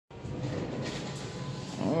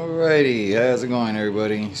Alrighty, how's it going,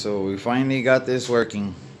 everybody? So we finally got this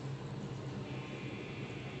working.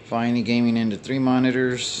 Finally gaming into 3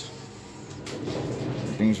 monitors.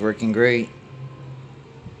 Everything's working great.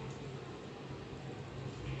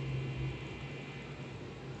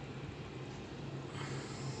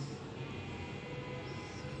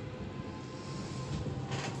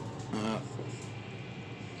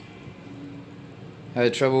 I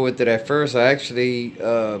had trouble with it at first. I actually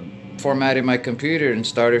formatted my computer and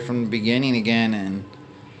started from the beginning again, and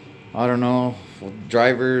I don't know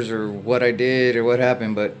drivers or what I did or what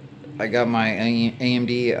happened, but I got my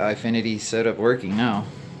AMD eyefinity setup working now.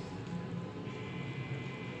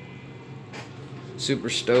 Super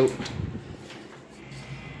stoked.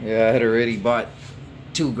 Yeah, I had already bought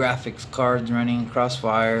 2 graphics cards running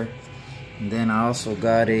Crossfire, and then I also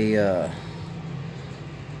got a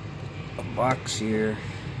box here,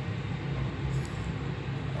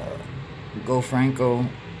 Go Franco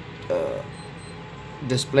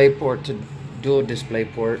display port to dual display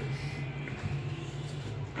port.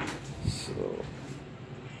 So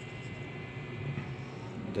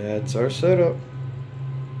that's our setup.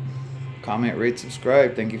 Comment, rate,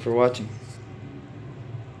 subscribe. Thank you for watching.